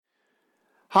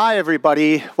Hi,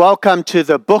 everybody. Welcome to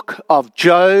the book of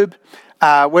Job.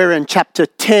 We're in chapter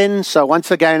 10. So once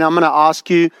again, I'm going to ask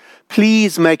you,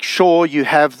 please make sure you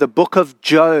have the book of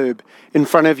Job in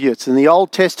front of you. It's in the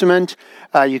Old Testament.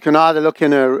 You can either look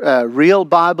in a real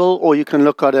Bible or you can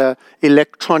look at an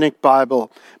electronic Bible.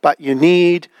 But you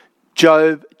need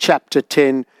Job chapter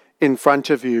 10 in front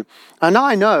of you. And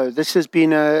I know this has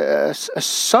been a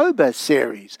sober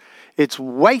series. It's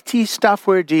weighty stuff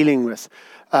we're dealing with.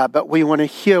 But we want to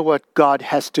hear what God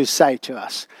has to say to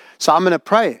us. So I'm going to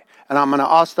pray, and I'm going to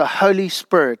ask the Holy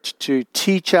Spirit to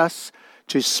teach us,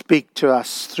 to speak to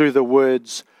us through the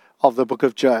words of the book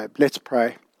of Job. Let's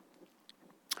pray.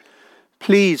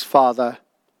 Please, Father,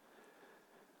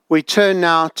 we turn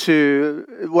now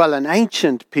to, an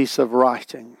ancient piece of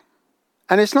writing.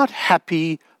 And it's not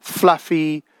happy,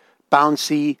 fluffy,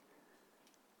 bouncy.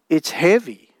 It's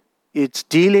heavy. It's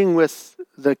dealing with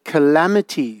the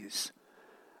calamities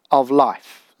of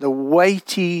life, the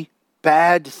weighty,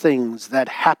 bad things that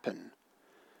happen.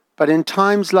 But in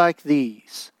times like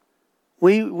these,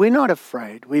 we're not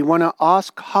afraid. We want to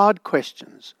ask hard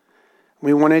questions.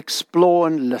 We want to explore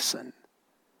and listen.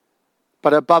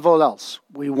 But above all else,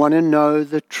 we want to know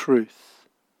the truth.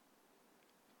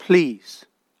 Please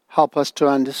help us to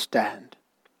understand.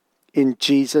 In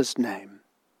Jesus' name,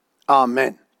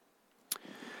 Amen.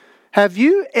 Have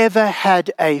you ever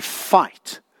had a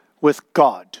fight with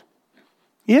God?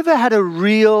 You ever had a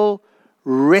real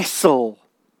wrestle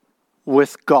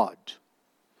with God?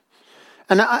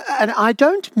 And I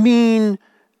don't mean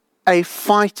a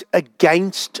fight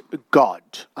against God.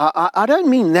 I don't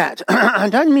mean that. I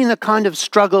don't mean the kind of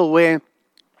struggle where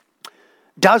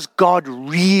does God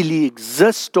really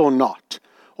exist or not?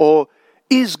 Or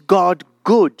is God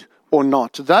good or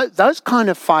not? Those kind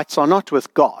of fights are not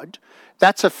with God.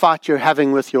 That's a fight you're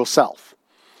having with yourself.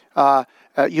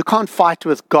 You can't fight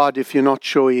with God if you're not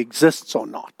sure He exists or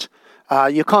not.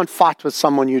 You can't fight with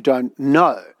someone you don't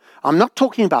know. I'm not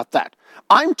talking about that.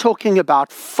 I'm talking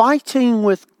about fighting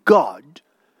with God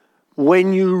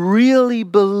when you really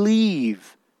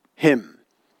believe Him,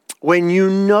 when you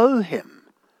know Him,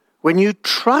 when you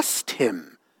trust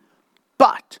Him,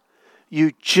 but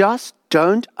you just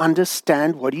don't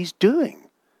understand what He's doing.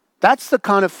 That's the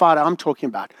kind of fight I'm talking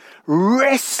about.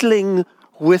 Wrestling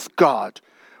with God.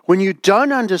 When you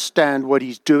don't understand what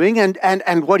He's doing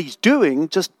and what He's doing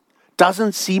just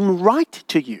doesn't seem right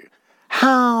to you.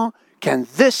 How can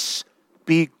this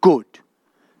be good?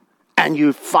 And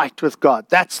you fight with God.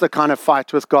 That's the kind of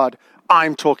fight with God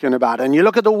I'm talking about. And you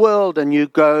look at the world and you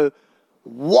go,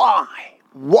 why?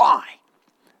 Why?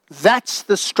 That's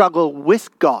the struggle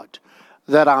with God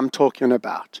that I'm talking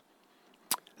about.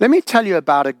 Let me tell you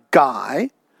about a guy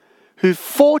who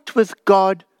fought with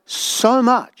God so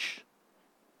much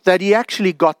that he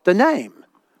actually got the name,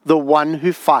 the one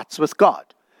who fights with God.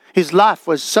 His life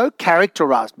was so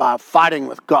characterized by fighting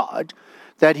with God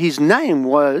that his name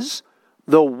was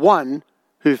the one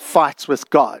who fights with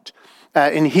God.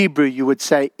 In Hebrew, you would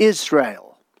say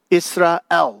Israel, the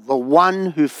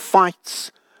one who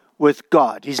fights with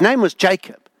God. His name was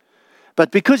Jacob.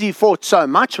 But because he fought so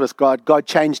much with God, God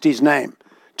changed his name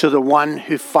to the one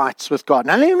who fights with God.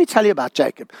 Now, let me tell you about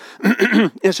Jacob.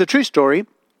 It's a true story.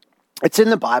 It's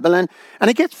in the Bible, and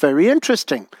it gets very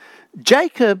interesting.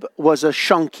 Jacob was a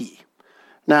shonky.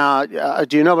 Now,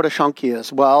 do you know what a shonky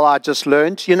is? Well, I just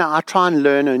learned, I try and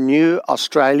learn a new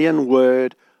Australian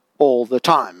word all the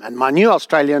time. And my new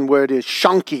Australian word is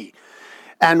shonky.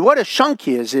 And what a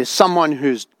shonky is someone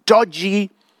who's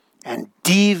dodgy and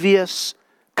devious,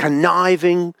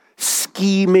 conniving,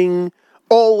 scheming,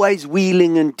 always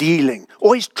wheeling and dealing,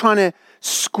 always trying to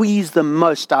squeeze the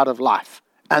most out of life.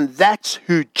 And that's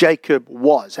who Jacob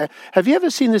was. Have you ever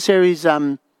seen the series,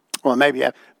 maybe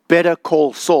Better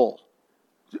Call Saul?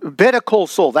 Better Call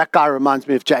Saul, that guy reminds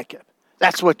me of Jacob.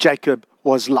 That's what Jacob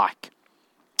was like.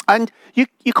 And you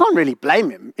can't really blame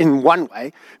him in one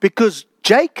way, because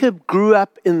Jacob grew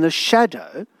up in the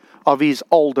shadow of his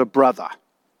older brother.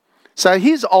 So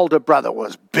his older brother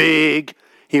was big,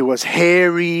 he was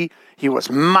hairy, he was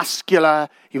muscular,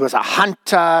 he was a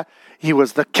hunter, he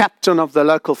was the captain of the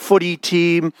local footy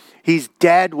team. His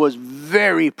dad was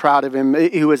very proud of him.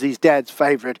 He was his dad's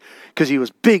favorite because he was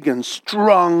big and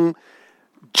strong.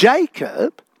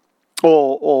 Jacob,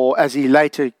 or as he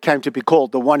later came to be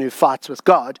called, the one who fights with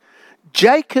God,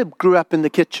 Jacob grew up in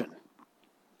the kitchen.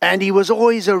 And he was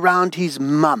always around his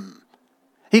mum.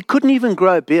 He couldn't even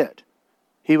grow a beard.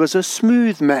 He was a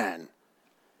smooth man.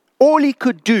 All he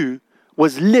could do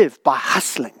was live by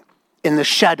hustling in the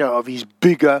shadow of his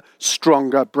bigger,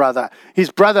 stronger brother. His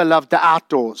brother loved the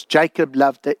outdoors. Jacob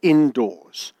loved the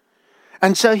indoors.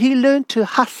 And so he learned to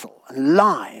hustle and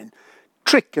lie and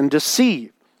trick and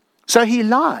deceive. So he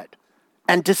lied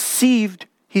and deceived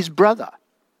his brother.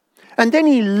 And then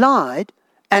he lied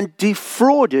and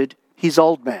defrauded his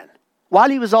old man while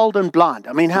he was old and blind.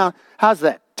 I mean, how's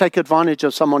that? Take advantage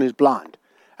of someone who's blind.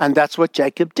 And that's what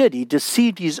Jacob did. He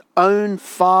deceived his own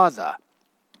father.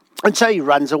 And so he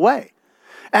runs away.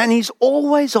 And he's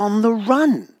always on the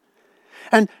run.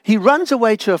 And he runs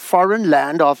away to a foreign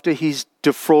land after he's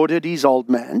defrauded his old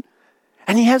man.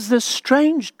 And he has this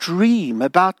strange dream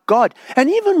about God. And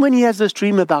even when he has this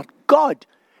dream about God,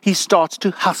 he starts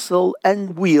to hustle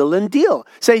and wheel and deal.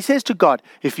 So he says to God,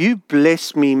 if you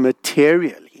bless me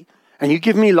materially and you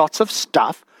give me lots of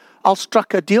stuff, I'll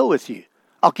strike a deal with you.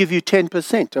 I'll give you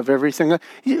 10% of everything.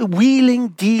 Wheeling,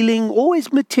 dealing,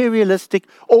 always materialistic,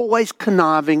 always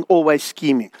conniving, always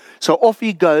scheming. So off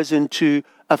he goes into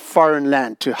a foreign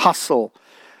land to hustle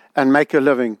and make a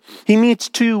living. He meets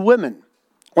two women.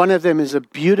 One of them is a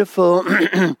beautiful,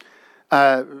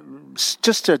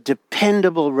 just a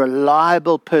dependable,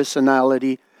 reliable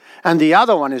personality. And the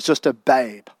other one is just a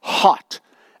babe, hot.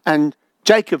 And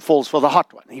Jacob falls for the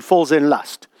hot one. He falls in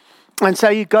lust. And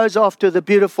so he goes after the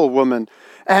beautiful woman.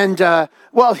 And,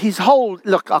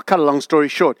 look, I'll cut a long story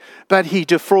short, but he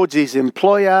defrauds his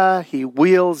employer, he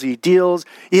wheels, he deals,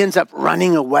 he ends up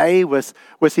running away with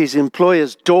his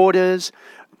employer's daughters,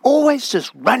 always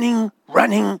just running.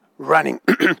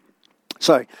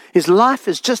 So his life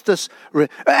is just this,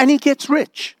 and he gets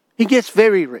rich. He gets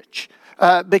very rich,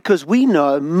 because we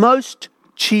know most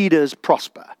cheaters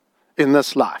prosper in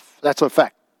this life. That's a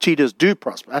fact. Cheaters do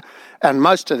prosper, and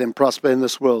most of them prosper in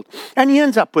this world. And he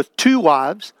ends up with 2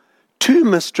 wives, 2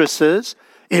 mistresses,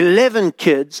 11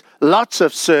 kids, lots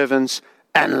of servants,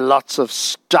 and lots of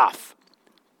stuff.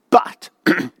 But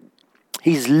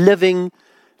he's living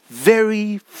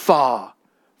very far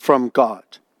from God.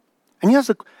 And here's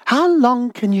the, how long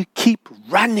can you keep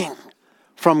running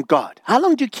from God? How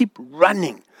long do you keep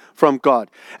running from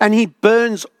God? And he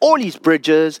burns all his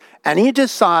bridges, and he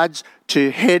decides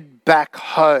to head back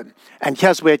home. And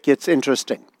here's where it gets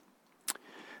interesting.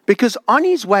 Because on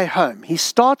his way home, he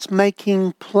starts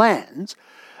making plans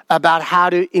about how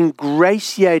to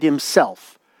ingratiate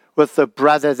himself with the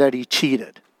brother that he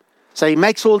cheated. So he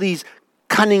makes all these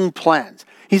cunning plans.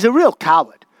 He's a real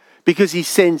coward because he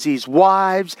sends his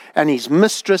wives and his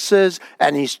mistresses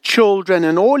and his children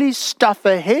and all his stuff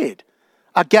ahead.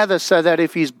 I gather so that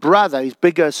if his brother, his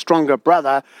bigger, stronger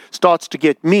brother, starts to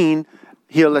get mean,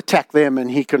 he'll attack them and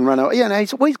he can run away.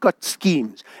 He's always got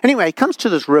schemes. Anyway, he comes to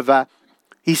this river.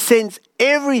 He sends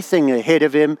everything ahead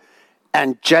of him,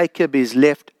 and Jacob is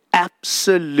left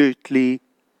absolutely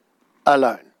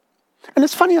alone. And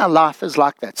it's funny how life is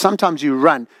like that. Sometimes you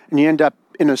run and you end up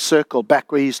in a circle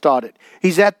back where you started.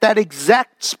 He's at that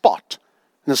exact spot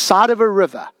on the side of a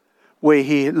river where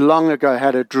he long ago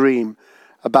had a dream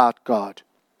about God.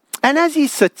 And as he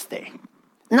sits there,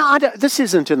 now, this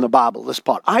isn't in the Bible, this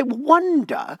part. I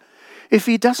wonder if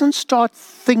he doesn't start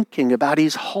thinking about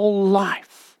his whole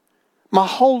life. My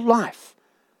whole life.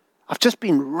 I've just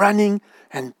been running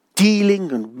and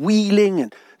dealing and wheeling.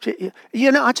 And,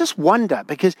 I just wonder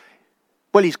because,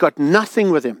 he's got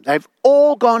nothing with him. They've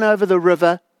all gone over the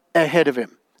river ahead of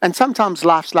him. And sometimes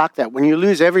life's like that. When you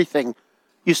lose everything,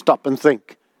 you stop and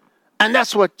think. And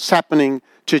that's what's happening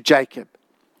to Jacob.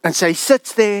 And so he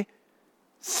sits there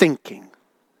thinking.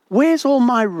 Where's all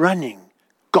my running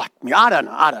got me? I don't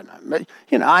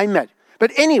know. I imagine.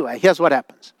 But anyway, here's what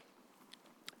happens.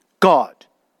 God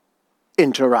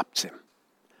interrupts him.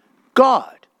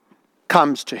 God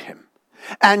comes to him.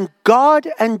 And God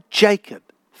and Jacob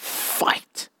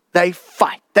fight. They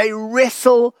fight. They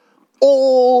wrestle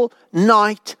all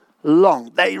night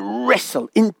long. They wrestle.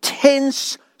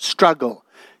 Intense struggle.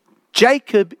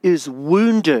 Jacob is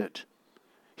wounded.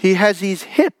 He has his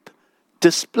hip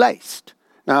displaced.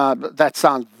 Now, that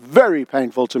sounds very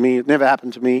painful to me. It never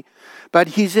happened to me. But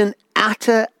he's in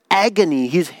utter agony.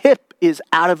 His hip is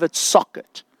out of its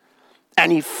socket.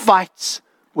 And he fights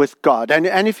with God.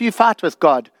 And if you fight with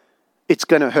God, it's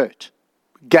going to hurt.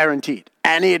 Guaranteed.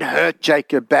 And it hurt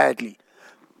Jacob badly.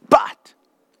 But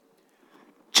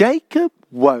Jacob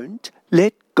won't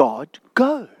let God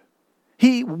go.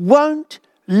 He won't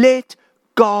let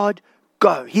God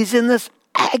go. He's in this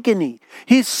agony.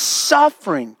 He's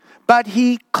suffering. But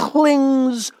he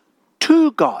clings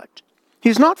to God.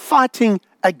 He's not fighting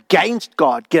against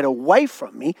God, get away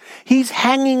from me. He's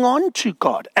hanging on to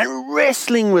God and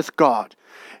wrestling with God.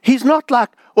 He's not like,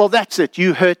 that's it,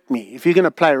 you hurt me. If you're going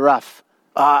to play rough,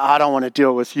 I don't want to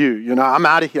deal with you. I'm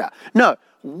out of here. No,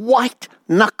 white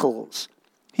knuckles.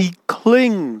 He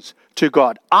clings to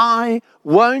God. I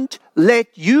won't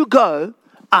let you go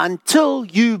until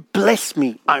you bless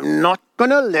me. I'm not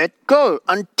going to let go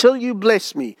until you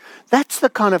bless me. That's the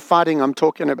kind of fighting I'm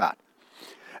talking about.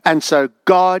 And so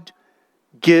God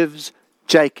gives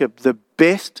Jacob the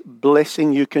best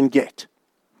blessing you can get.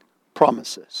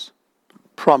 Promises.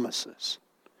 Promises.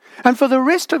 And for the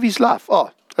rest of his life,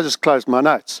 I just closed my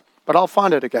notes, but I'll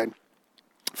find it again.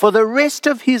 For the rest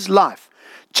of his life,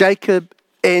 Jacob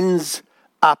ends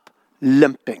up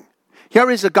limping. Here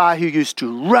is a guy who used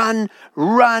to run.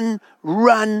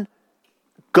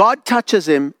 God touches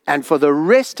him, and for the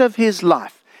rest of his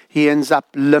life, he ends up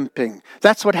limping.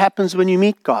 That's what happens when you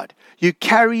meet God. You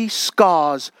carry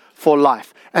scars for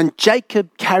life. And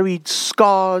Jacob carried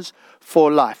scars for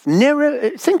life. Never,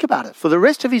 think about it. For the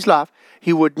rest of his life,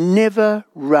 he would never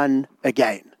run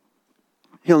again.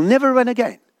 He'll never run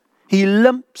again. He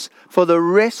limps for the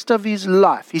rest of his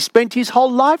life. He spent his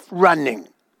whole life running.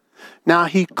 Now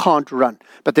he can't run.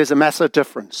 But there's a massive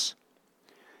difference.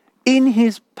 In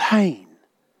his pain,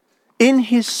 in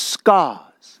his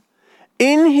scars,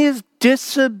 in his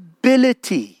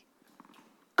disability,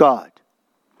 God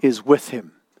is with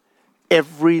him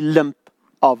every limp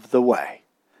of the way.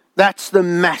 That's the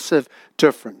massive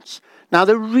difference. Now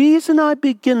the reason I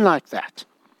begin like that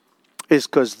is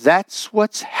because that's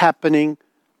what's happening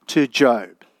to Job.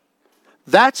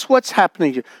 That's what's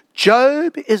happening.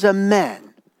 Job is a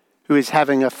man who is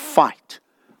having a fight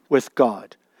with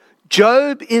God.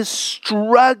 Job is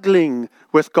struggling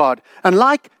with God. And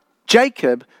like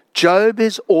Jacob, Job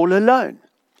is all alone.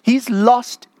 He's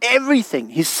lost everything.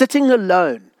 He's sitting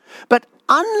alone. But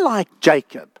unlike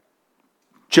Jacob,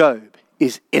 Job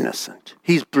is innocent.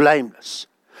 He's blameless.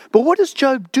 But what does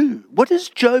Job do? What does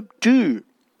Job do?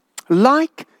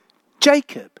 Like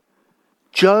Jacob,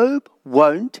 Job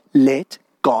won't let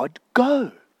God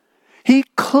go. He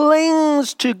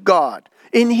clings to God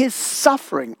in his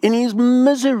suffering, in his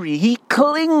misery. He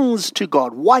clings to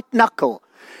God, white knuckle.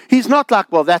 He's not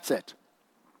like, well, that's it.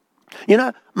 You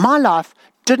know, my life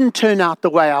didn't turn out the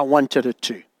way I wanted it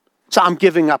to, so I'm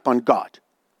giving up on God.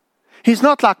 He's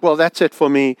not like, well, that's it for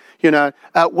me. You know,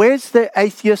 where's the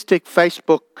atheistic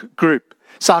Facebook group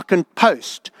so I can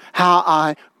post how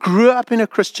I grew up in a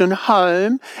Christian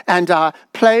home and I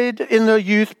played in the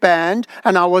youth band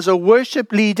and I was a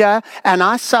worship leader and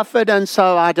I suffered and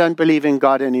so I don't believe in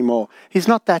God anymore. He's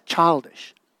not that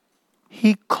childish.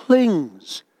 He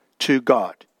clings to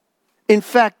God. In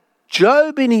fact,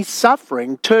 Job in his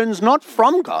suffering turns not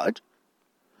from God,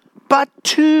 but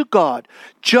to God.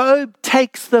 Job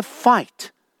takes the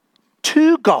fight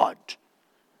to God.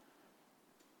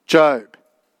 Job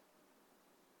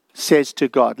says to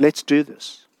God, let's do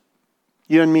this.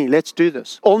 You and me, let's do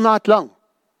this. All night long.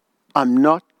 I'm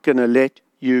not going to let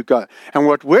you go. And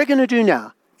what we're going to do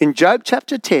now, in Job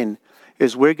chapter 10,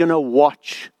 is we're going to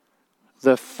watch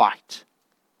the fight.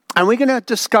 And we're going to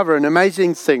discover an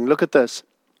amazing thing. Look at this.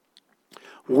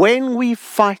 When we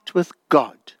fight with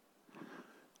God,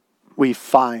 we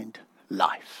find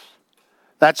life.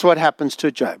 That's what happens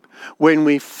to Job. When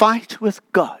we fight with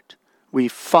God, we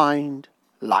find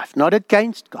life. Not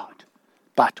against God,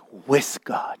 but with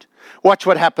God. Watch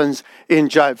what happens in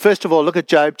Job. First of all, look at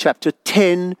Job chapter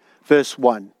 10, verse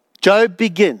 1. Job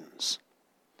begins,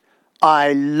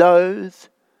 I loathe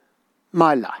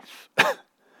my life.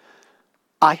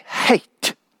 I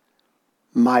hate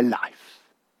my life.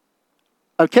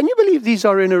 Oh, can you believe these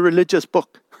are in a religious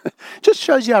book? Just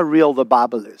shows you how real the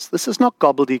Bible is. This is not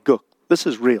gobbledygook. This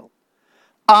is real.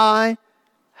 I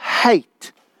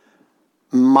hate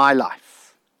my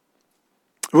life.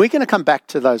 We're going to come back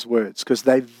to those words because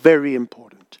they're very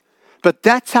important. But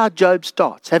that's how Job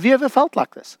starts. Have you ever felt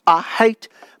like this? I hate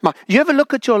my... You ever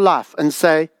look at your life and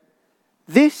say,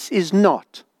 this is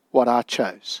not what I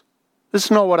chose. This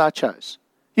is not what I chose.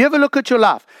 You ever look at your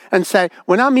life and say,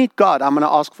 when I meet God, I'm going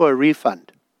to ask for a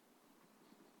refund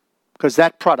because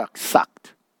that product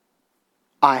sucked.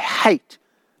 I hate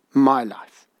my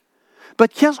life.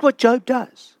 But here's what Job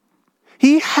does.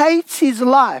 He hates his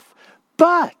life,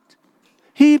 but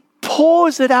he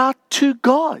pours it out to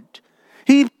God.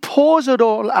 He pours it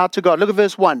all out to God. Look at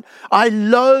verse 1. I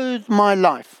loathe my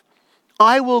life.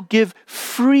 I will give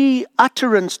free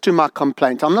utterance to my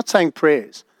complaint. I'm not saying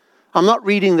prayers. I'm not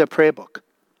reading the prayer book.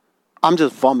 I'm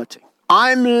just vomiting.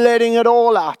 I'm letting it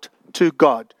all out to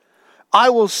God. I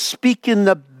will speak in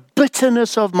the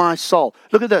bitterness of my soul.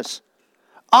 Look at this.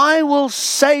 I will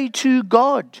say to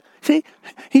God. See,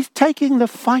 he's taking the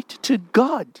fight to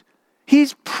God.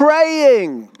 He's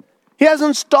praying. He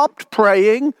hasn't stopped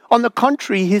praying. On the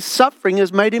contrary, his suffering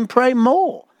has made him pray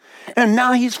more. And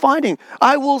now he's fighting.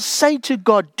 I will say to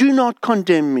God, do not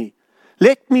condemn me.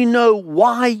 Let me know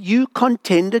why you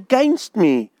contend against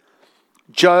me.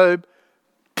 Job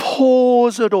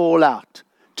pours it all out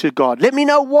to God. Let me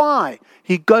know why.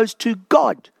 He goes to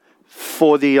God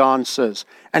for the answers.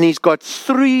 And he's got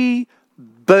 3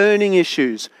 burning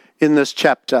issues in this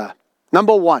chapter.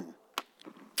 Number 1,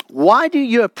 why do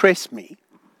you oppress me,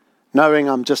 knowing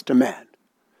I'm just a man?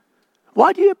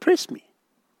 Why do you oppress me?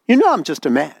 You know I'm just a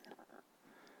man.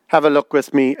 Have a look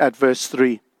with me at verse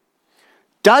 3.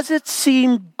 Does it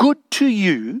seem good to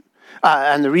you?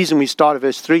 And the reason we start at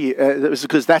verse 3 is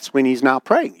because that's when he's now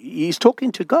praying. He's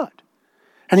talking to God.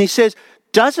 And he says,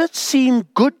 does it seem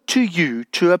good to you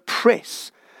to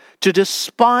oppress, to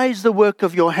despise the work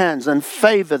of your hands and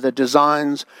favor the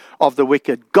designs of the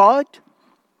wicked? God,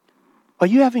 are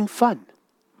you having fun?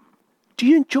 Do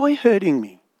you enjoy hurting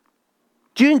me?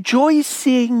 Do you enjoy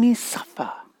seeing me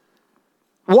suffer?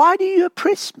 Why do you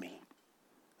oppress me?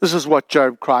 This is what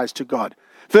Job cries to God.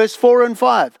 Verse 4 and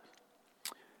 5.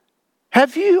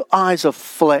 Have you eyes of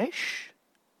flesh?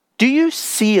 Do you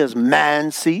see as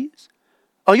man sees?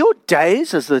 Are your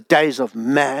days as the days of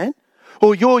man?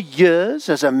 Or your years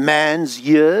as a man's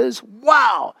years?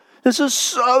 Wow, this is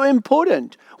so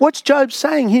important. What's Job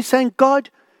saying? He's saying, God,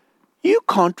 you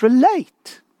can't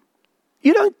relate.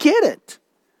 You don't get it.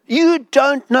 You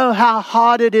don't know how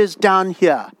hard it is down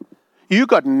here. You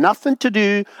got nothing to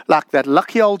do like that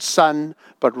lucky old sun,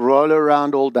 but roll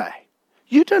around all day.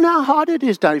 You don't know how hard it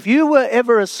is down. If you were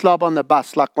ever a slob on the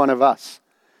bus like one of us,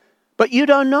 but you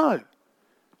don't know.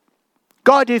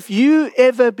 God, if you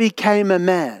ever became a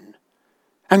man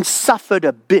and suffered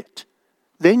a bit,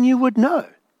 then you would know.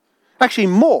 Actually,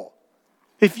 more.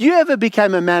 If you ever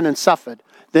became a man and suffered,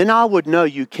 then I would know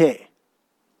you care.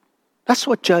 That's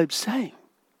what Job's saying.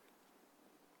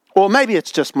 Or maybe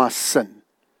it's just my sin.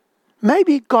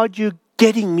 Maybe, God, you're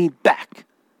getting me back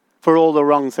for all the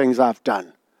wrong things I've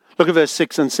done. Look at verse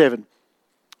 6 and 7.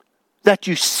 That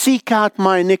you seek out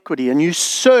my iniquity and you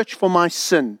search for my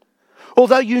sin,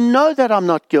 although you know that I'm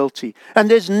not guilty and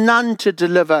there's none to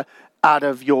deliver out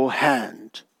of your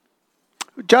hand.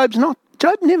 Job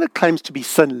never claims to be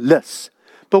sinless.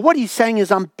 But what he's saying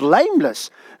is, I'm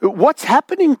blameless. What's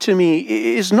happening to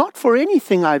me is not for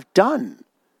anything I've done.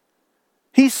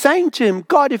 He's saying to him,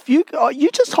 God, if you're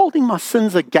just holding my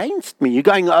sins against me. You're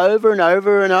going over and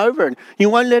over and over, and you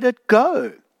won't let it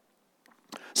go.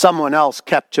 Someone else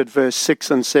captured verse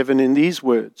 6 and 7 in these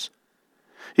words.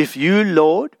 If you,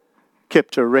 Lord,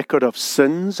 kept a record of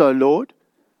sins, O Lord,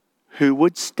 who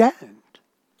would stand?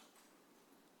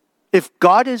 If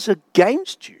God is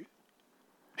against you,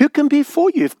 who can be for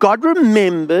you? If God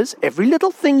remembers every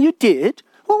little thing you did,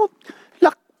 well,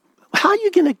 look, how are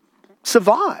you going to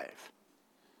survive?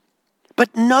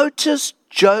 But notice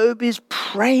Job is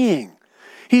praying.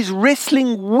 He's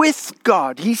wrestling with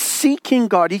God. He's seeking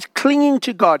God. He's clinging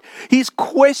to God. He's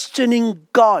questioning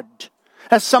God.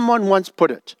 As someone once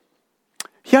put it,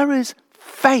 here is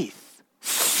faith,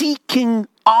 seeking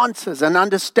answers and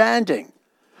understanding,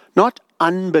 not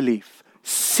unbelief,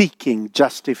 seeking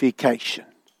justification.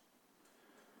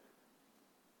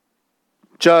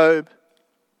 Job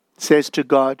says to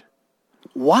God,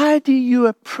 why do you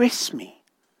oppress me,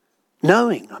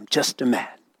 knowing I'm just a man?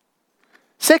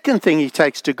 Second thing he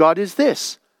takes to God is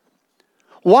this.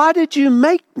 Why did you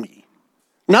make me,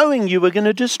 knowing you were going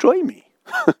to destroy me?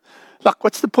 Like,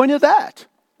 what's the point of that?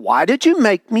 Why did you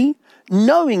make me,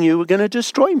 knowing you were going to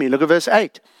destroy me? Look at verse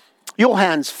 8. Your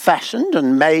hands fashioned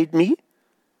and made me,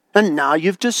 and now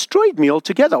you've destroyed me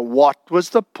altogether. What was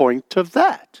the point of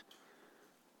that?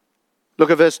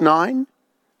 Look at verse 9.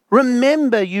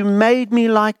 Remember, you made me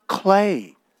like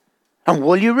clay, and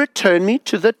will you return me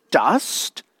to the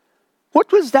dust?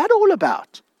 What was that all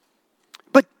about?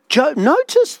 But Job,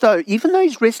 notice though, even though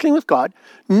he's wrestling with God,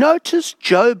 notice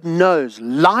Job knows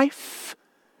life,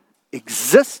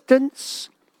 existence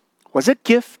was a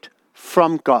gift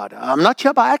from God. I'm not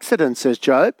here by accident, says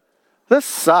Job. This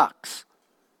sucks,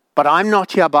 but I'm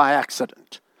not here by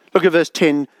accident. Look at verse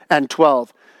 10 and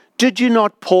 12. Did you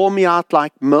not pour me out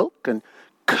like milk and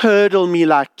curdle me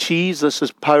like cheese? This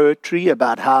is poetry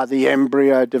about how the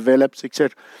embryo develops,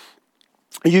 etc.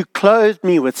 You clothed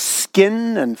me with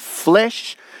skin and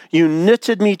flesh. You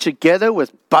knitted me together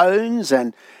with bones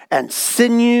and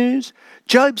sinews.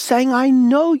 Job saying, I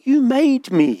know you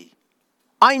made me.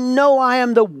 I know I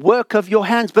am the work of your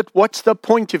hands, but what's the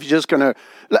point if you're just going to,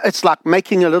 it's like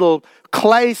making a little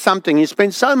clay something. You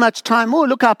spend so much time, oh,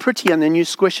 look how pretty, and then you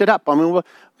squish it up. I mean,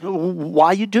 why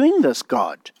are you doing this,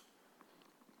 God?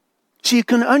 So you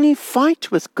can only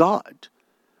fight with God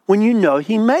when you know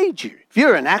he made you. If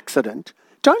you're an accident,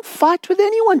 don't fight with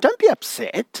anyone. Don't be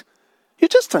upset. You're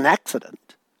just an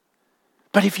accident.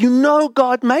 But if you know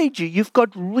God made you, you've got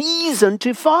reason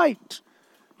to fight.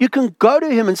 You can go to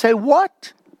him and say,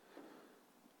 what?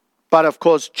 But of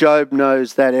course, Job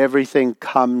knows that everything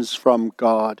comes from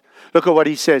God. Look at what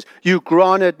he says. You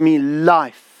granted me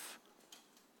life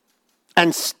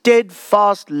and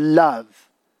steadfast love,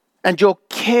 and your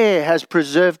care has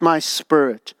preserved my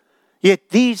spirit. Yet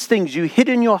these things you hid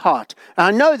in your heart. And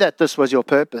I know that this was your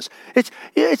purpose.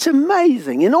 It's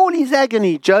amazing. In all his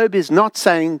agony, Job is not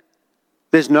saying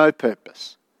there's no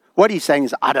purpose. What he's saying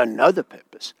is, I don't know the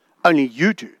purpose. Only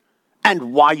you do.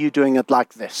 And why are you doing it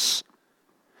like this?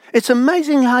 It's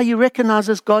amazing how he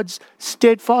recognizes God's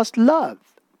steadfast love,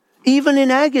 even in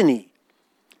agony.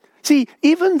 See,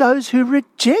 even those who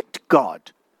reject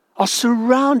God are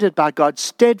surrounded by God's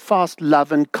steadfast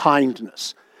love and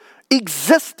kindness.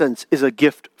 Existence is a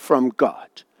gift from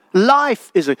God.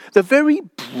 Life is the very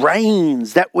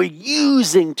brains that we're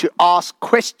using to ask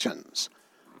questions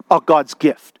are God's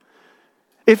gift.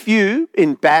 If you,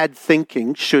 in bad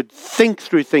thinking, should think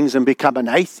through things and become an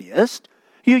atheist,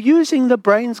 you're using the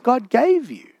brains God gave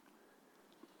you.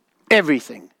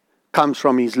 Everything comes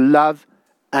from his love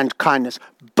and kindness.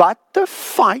 But the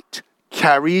fight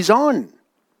carries on.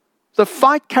 The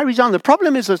fight carries on. The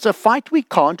problem is it's a fight we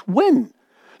can't win.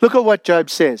 Look at what Job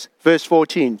says, verse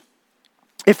 14.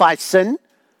 If I sin,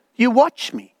 you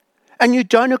watch me, and you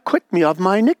don't acquit me of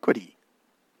my iniquity.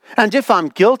 And if I'm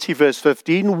guilty, verse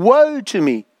 15, woe to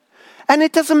me. And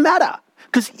it doesn't matter.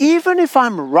 Because even if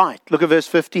I'm right, look at verse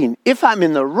 15, if I'm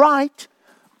in the right,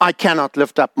 I cannot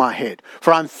lift up my head,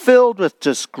 for I'm filled with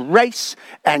disgrace,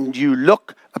 and you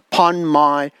look upon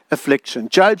my affliction.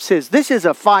 Job says, this is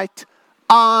a fight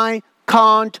I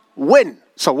can't win.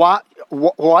 So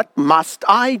what must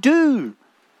I do?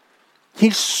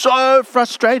 He's so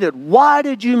frustrated. Why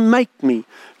did you make me,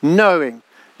 knowing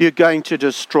you're going to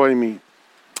destroy me?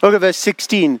 Look at verse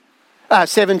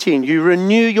 17. You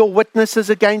renew your witnesses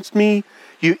against me.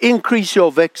 You increase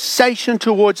your vexation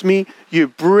towards me. You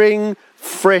bring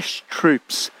fresh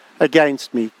troops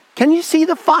against me. Can you see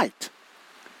the fight?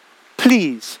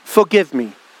 Please forgive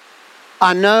me.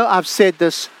 I know I've said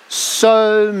this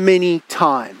so many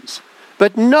times,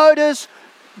 but notice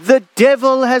the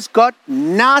devil has got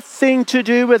nothing to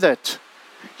do with it.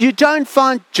 You don't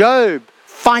find Job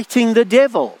fighting the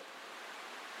devil.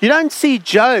 You don't see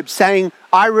Job saying,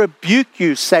 I rebuke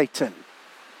you, Satan.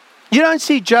 You don't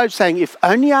see Job saying, if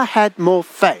only I had more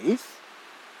faith,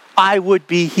 I would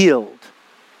be healed.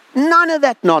 None of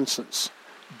that nonsense.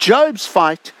 Job's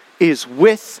fight is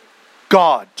with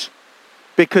God.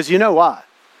 Because you know why?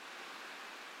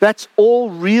 That's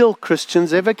all real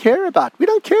Christians ever care about. We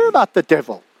don't care about the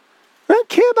devil. We don't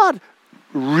care about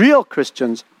real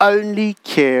Christians, only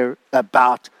care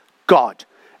about God.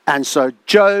 And so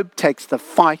Job takes the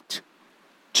fight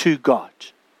to God.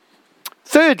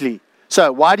 Thirdly,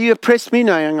 so why do you oppress me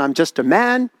knowing I'm just a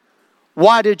man?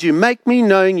 Why did you make me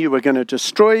knowing you were going to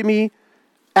destroy me?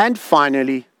 And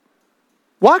finally,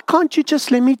 why can't you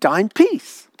just let me die in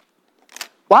peace?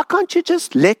 Why can't you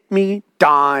just let me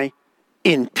die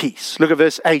in peace? Look at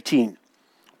verse 18.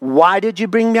 Why did you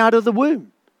bring me out of the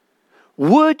womb?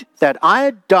 Would that I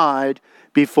had died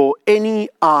before any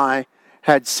eye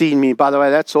had seen me. By the way,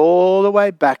 that's all the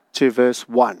way back to verse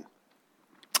 1.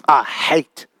 I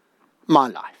hate my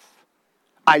life.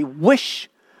 I wish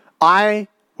I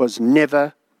was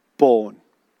never born.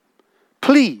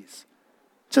 Please,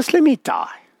 just let me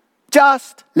die.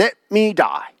 Just let me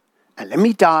die. And let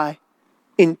me die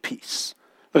in peace.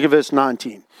 Look at verse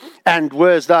 19. And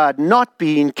whereas thou had not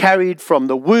been carried from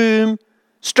the womb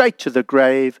straight to the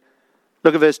grave.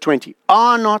 Look at verse 20.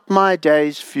 Are not my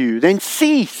days few? Then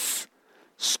cease.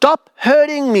 Stop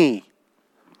hurting me.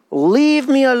 Leave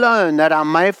me alone that I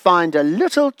may find a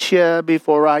little cheer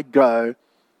before I go.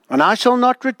 And I shall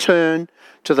not return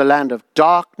to the land of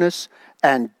darkness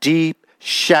and deep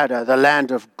shadow, the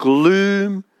land of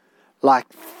gloom, like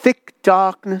thick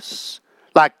darkness,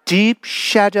 like deep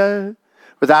shadow,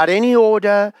 without any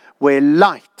order, where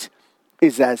light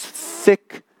is as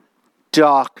thick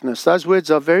darkness. Those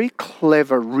words are very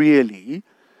clever, really.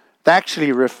 They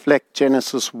actually reflect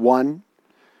Genesis 1.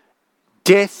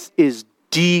 Death is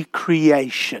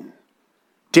decreation.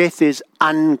 Death is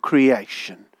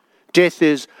uncreation. Death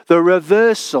is the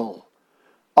reversal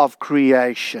of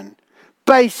creation.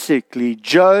 Basically,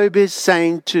 Job is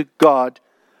saying to God,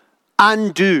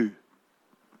 undo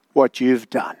what you've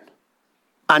done.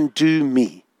 Undo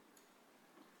me.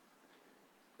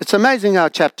 It's amazing how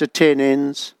chapter 10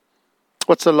 ends.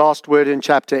 What's the last word in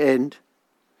chapter end?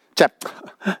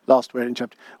 Last word in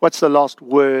chapter. What's the last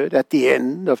word at the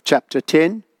end of chapter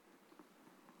 10?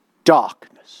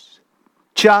 Darkness.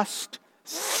 Just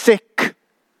thick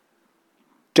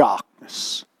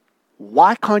darkness.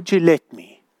 Why can't you let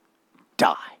me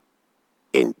die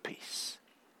in peace.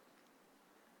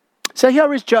 So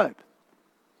here is Job,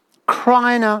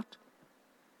 crying out,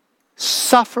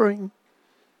 suffering,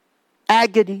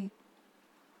 agony,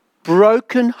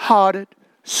 broken-hearted,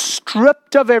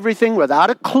 stripped of everything,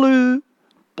 without a clue,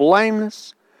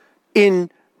 blameless, in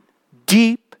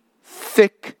deep,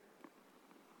 thick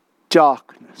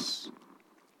darkness.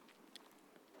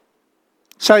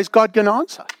 So is God going to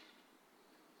answer?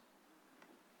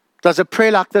 Does a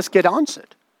prayer like this get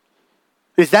answered?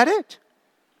 Is that it?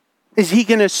 Is he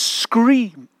going to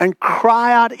scream and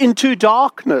cry out into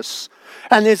darkness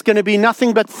and there's going to be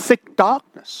nothing but thick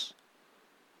darkness?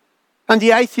 And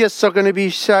the atheists are going to be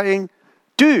saying,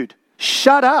 dude,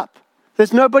 shut up.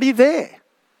 There's nobody there.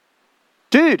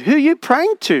 Dude, who are you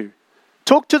praying to?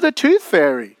 Talk to the tooth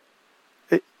fairy.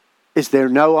 Is there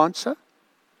no answer?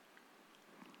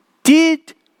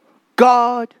 Did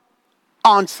God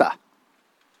answer?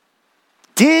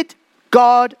 Did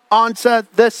God answer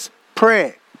this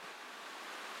prayer?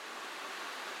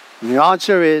 And the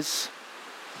answer is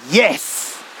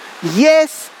yes.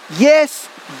 Yes, yes,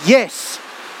 yes.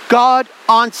 God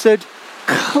answered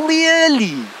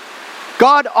clearly.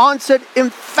 God answered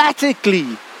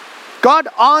emphatically. God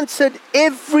answered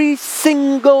every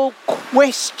single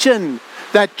question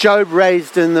that Job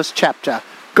raised in this chapter.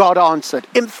 God answered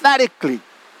emphatically.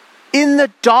 In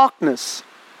the darkness,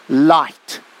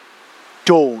 light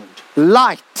dawned.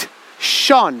 Light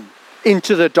shone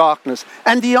into the darkness.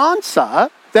 And the answer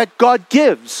that God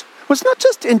gives was not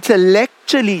just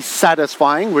intellectually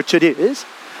satisfying, which it is,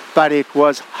 but it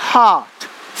was heart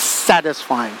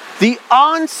satisfying. The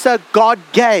answer God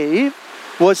gave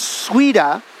was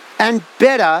sweeter and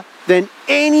better than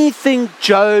anything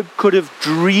Job could have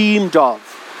dreamed of.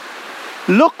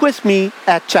 Look with me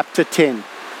at chapter 10.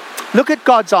 Look at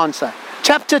God's answer.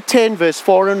 Chapter 10, verse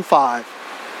 4 and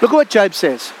 5. Look at what Job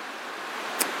says.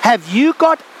 Have you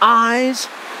got eyes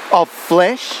of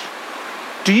flesh?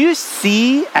 Do you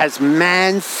see as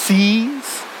man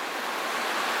sees?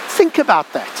 Think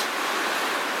about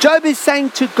that. Job is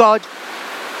saying to God,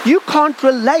 you can't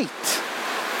relate.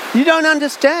 You don't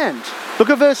understand. Look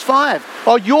at verse 5.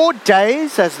 Are your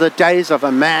days as the days of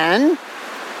a man?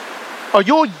 Are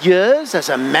your years as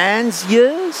a man's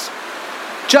years?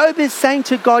 Job is saying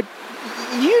to God,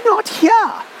 you're not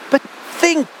here, but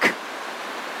think.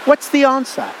 What's the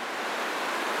answer?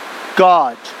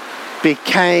 God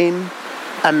became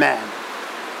a man.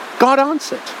 God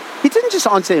answered. He didn't just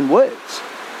answer in words.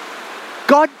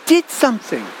 God did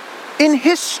something. In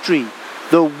history,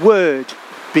 the Word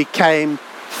became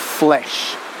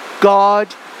flesh.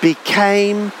 God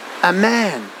became a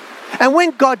man. And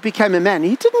when God became a man,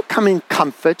 he didn't come in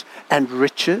comfort and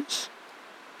riches.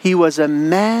 He was a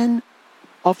man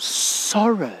of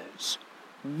sorrows,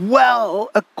 well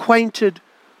acquainted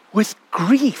with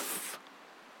grief.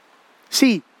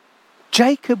 See,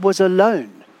 Jacob was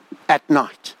alone at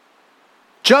night.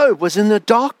 Job was in the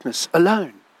darkness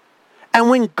alone. And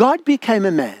when God became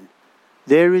a man,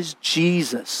 there is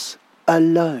Jesus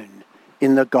alone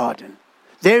in the garden.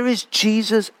 There is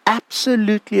Jesus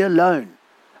absolutely alone,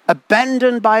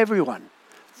 abandoned by everyone,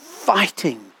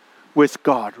 fighting with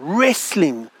God,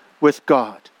 wrestling with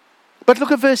God. But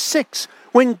look at verse 6.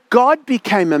 When God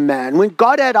became a man, when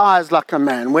God had eyes like a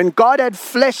man, when God had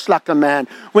flesh like a man,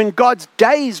 when God's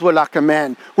days were like a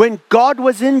man, when God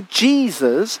was in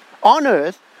Jesus on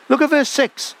earth, look at verse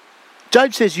 6.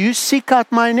 Job says, you seek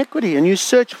out my iniquity and you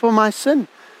search for my sin.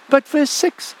 But verse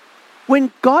 6,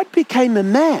 when God became a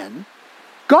man,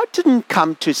 God didn't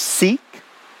come to seek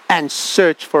and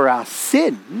search for our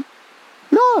sin.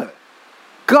 No.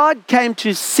 God came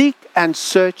to seek and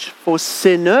search for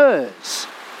sinners.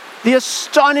 The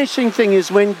astonishing thing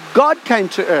is when God came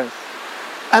to earth,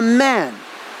 a man,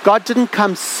 God didn't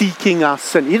come seeking our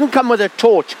sin. He didn't come with a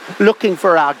torch looking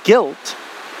for our guilt.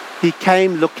 He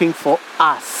came looking for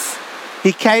us.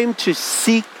 He came to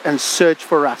seek and search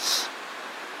for us.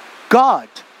 God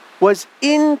was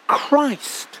in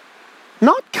Christ,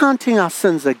 not counting our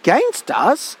sins against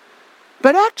us,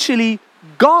 but actually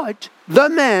God, the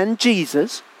man,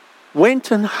 Jesus, went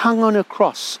and hung on a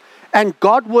cross. And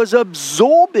God was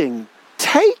absorbing,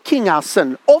 taking our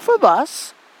sin off of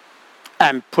us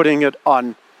and putting it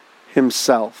on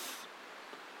himself.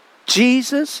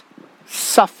 Jesus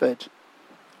suffered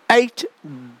 8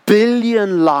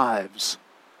 billion lives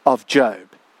of Job.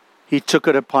 He took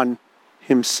it upon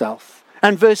himself.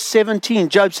 And verse 17,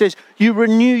 Job says, you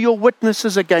renew your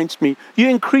witnesses against me. You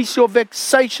increase your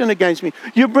vexation against me.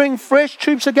 You bring fresh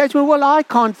troops against me. Well, I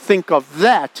can't think of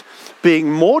that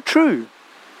being more true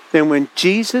than when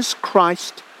Jesus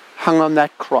Christ hung on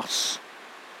that cross.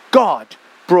 God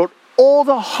brought all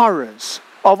the horrors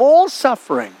of all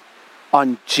suffering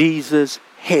on Jesus'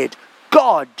 head.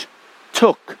 God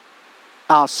took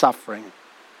our suffering.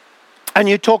 And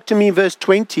you talk to me, verse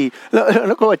 20. Look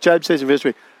at what Job says in verse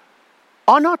 20.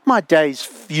 Are not my days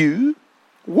few?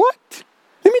 What?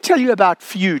 Let me tell you about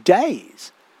few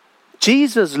days.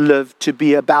 Jesus lived to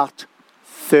be about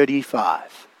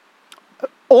 35.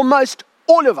 Almost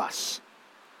all of us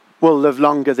will live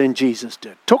longer than Jesus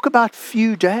did. Talk about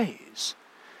few days.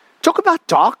 Talk about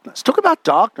darkness. Talk about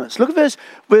darkness. Look at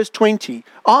verse 20.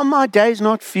 Are my days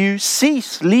not few?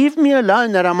 Cease. Leave me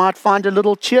alone that I might find a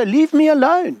little cheer. Leave me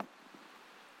alone.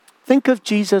 Think of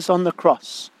Jesus on the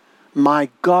cross. My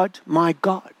God,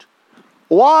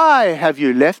 why have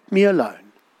you left me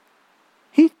alone?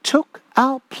 He took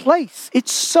our place.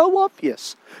 It's so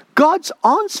obvious. God's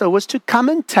answer was to come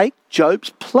and take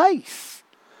Job's place.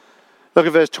 Look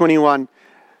at verse 21.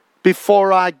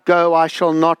 Before I go, I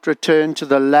shall not return to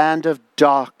the land of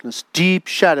darkness, deep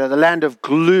shadow, the land of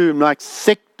gloom, like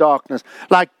thick darkness,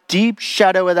 like deep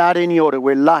shadow without any order,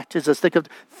 where light is as thick of.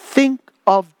 Think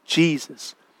of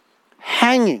Jesus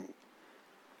hanging,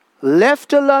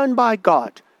 left alone by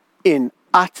God in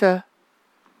utter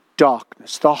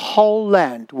darkness. The whole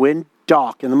land went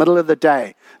dark in the middle of the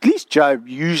day. At least Job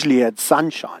usually had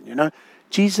sunshine, you know.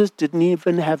 Jesus didn't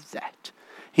even have that.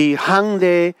 He hung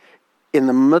there in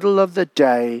the middle of the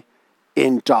day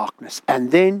in darkness.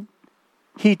 And then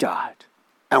he died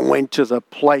and went to the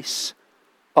place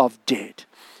of dead.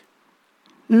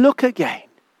 Look again.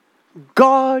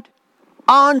 God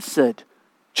answered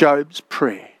Job's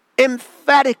prayer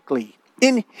emphatically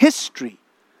in history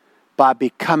by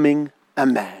becoming a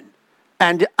man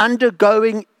and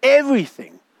undergoing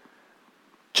everything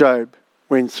Job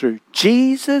went through.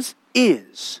 Jesus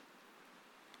is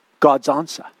God's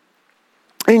answer.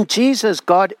 In Jesus,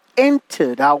 God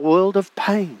entered our world of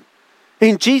pain.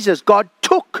 In Jesus, God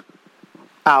took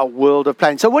our world of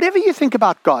pain. So whatever you think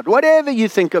about God,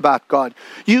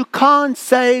 you can't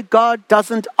say God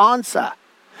doesn't answer.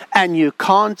 And you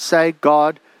can't say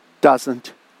God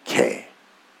doesn't care.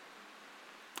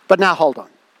 But now hold on.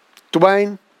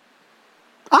 Dwayne,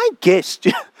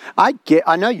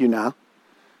 I know you now.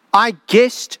 I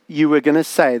guessed you were going to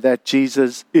say that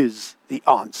Jesus is the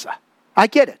answer. I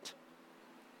get it.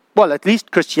 Well, at least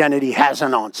Christianity has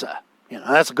an answer. You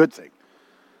know, that's a good thing.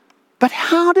 But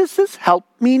how does this help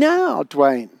me now,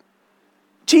 Dwayne?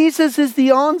 Jesus is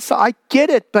the answer. I get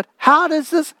it. But how does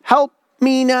this help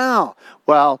me now?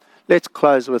 Well, let's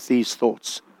close with these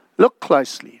thoughts. Look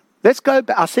closely. Let's go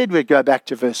back. I said we'd go back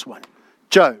to verse 1.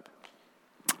 Job,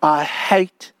 I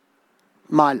hate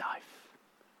my life.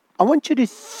 I want you to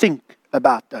think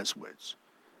about those words.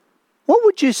 What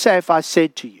would you say if I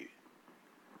said to you,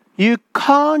 you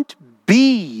can't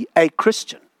be a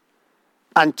Christian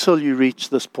until you reach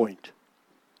this point?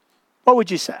 What would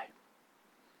you say?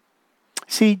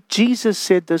 See, Jesus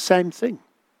said the same thing.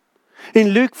 In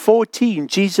Luke 14,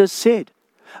 Jesus said,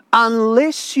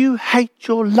 unless you hate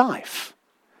your life,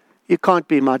 you can't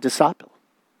be my disciple.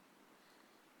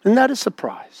 Isn't that a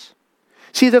surprise?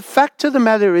 See, the fact of the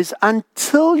matter is,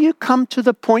 until you come to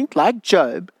the point, like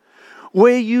Job,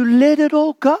 where you let it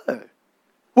all go,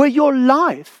 where your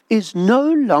life is no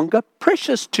longer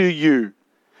precious to you,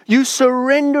 you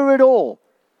surrender it all.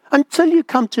 Until you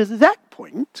come to that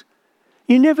point,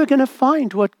 you're never going to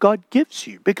find what God gives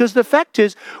you. Because the fact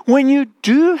is, when you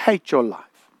do hate your life,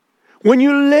 when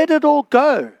you let it all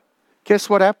go, guess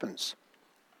what happens?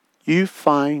 You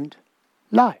find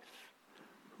life,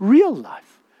 real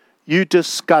life. You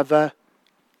discover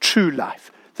true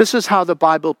life. This is how the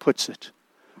Bible puts it.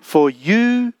 For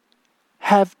you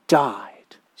have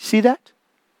died. See that?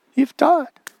 You've died.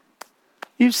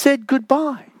 You've said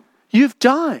goodbye. You've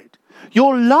died.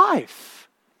 Your life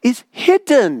is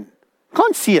hidden.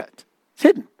 Can't see it. It's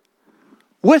hidden.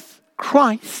 With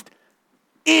Christ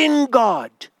in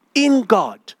God. In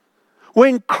God.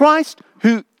 When Christ,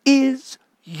 who is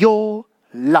your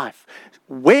life.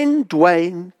 When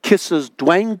Dwayne kisses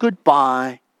Dwayne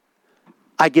goodbye,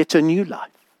 I get a new life.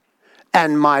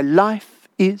 And my life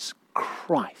is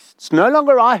Christ. It's no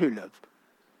longer I who live.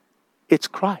 It's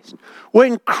Christ.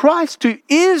 When Christ, who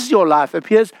is your life,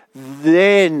 appears,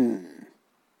 then,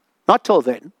 not till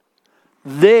then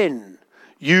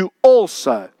you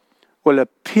also will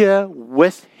appear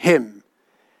with him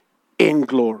in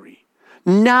glory.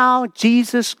 Now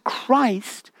Jesus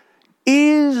Christ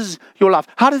is your life.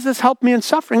 How does this help me in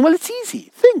suffering? Well, it's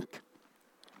easy. Think.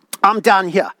 I'm down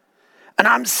here and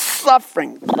I'm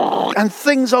suffering and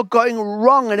things are going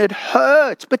wrong and it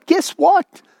hurts. But guess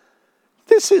what?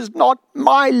 This is not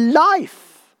my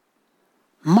life.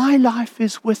 My life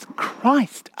is with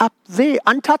Christ up there,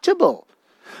 untouchable.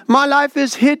 My life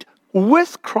is hid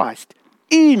with Christ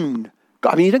in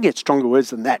God. I mean, you don't get stronger words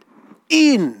than that.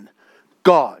 In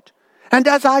God. And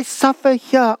as I suffer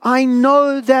here, I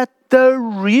know that the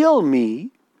real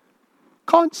me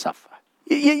can't suffer.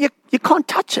 You can't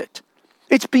touch it.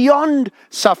 It's beyond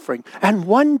suffering. And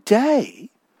one day,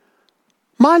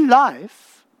 my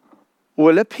life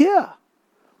will appear.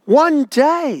 One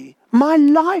day, my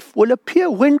life will appear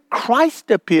when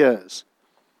Christ appears.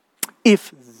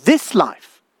 If this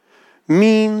life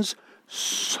means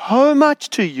so much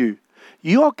to you,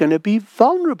 you are going to be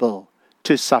vulnerable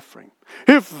to suffering.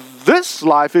 If this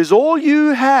life is all you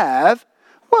have,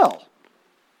 well,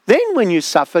 then when you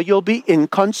suffer, you'll be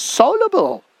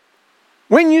inconsolable.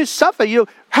 When you suffer, you're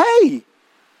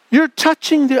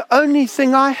touching the only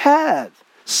thing I have.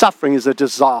 Suffering is a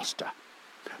disaster.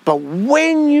 But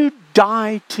when you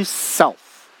die to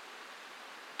self,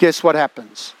 guess what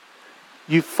happens?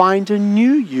 You find a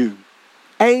new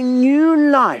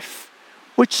life,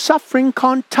 which suffering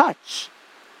can't touch.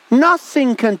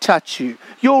 Nothing can touch you.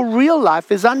 Your real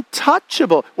life is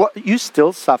untouchable. Well, you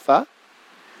still suffer,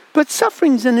 but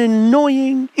suffering's an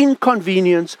annoying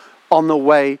inconvenience on the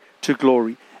way to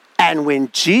glory. And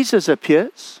when Jesus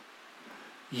appears,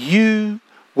 you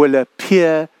will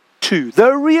appear too.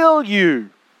 The real you,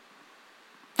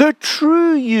 the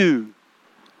true you,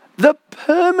 the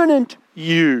permanent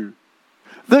you,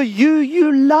 the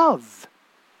you love,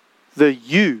 the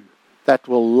you that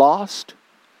will last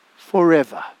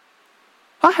forever.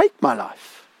 I hate my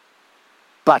life,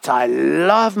 but I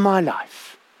love my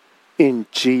life in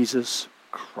Jesus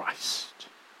Christ.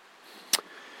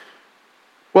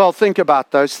 Well, think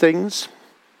about those things.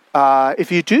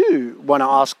 If you do want to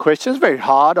ask questions, very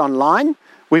hard online.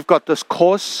 We've got this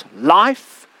course,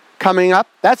 Life, coming up.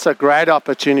 That's a great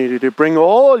opportunity to bring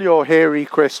all your hairy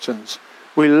questions.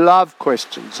 We love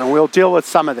questions, and we'll deal with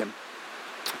some of them.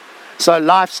 So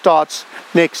Life starts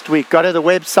next week. Go to the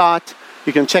website.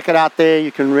 You can check it out there.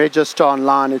 You can register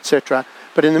online, etc.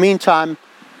 But in the meantime,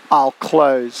 I'll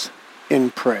close in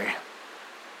prayer.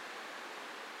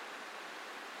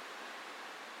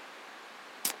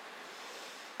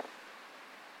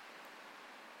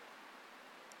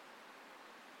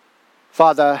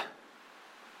 Father,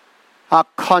 our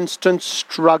constant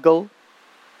struggle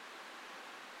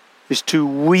is to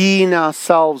wean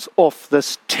ourselves off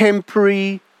this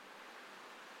temporary,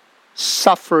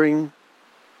 suffering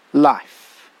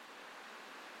life.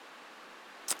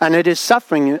 And it is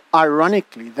suffering,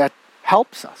 ironically, that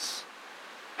helps us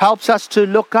to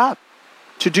look up,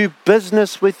 to do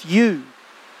business with you,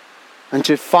 and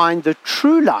to find the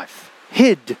true life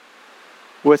hid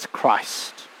with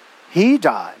Christ. He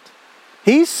died.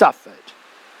 He suffered.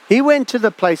 He went to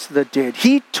the place of the dead.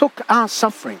 He took our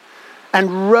suffering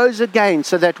and rose again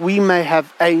so that we may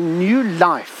have a new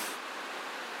life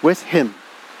with Him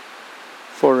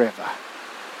forever.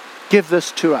 Give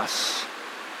this to us,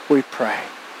 we pray.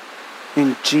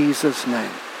 In Jesus'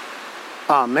 name.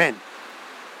 Amen.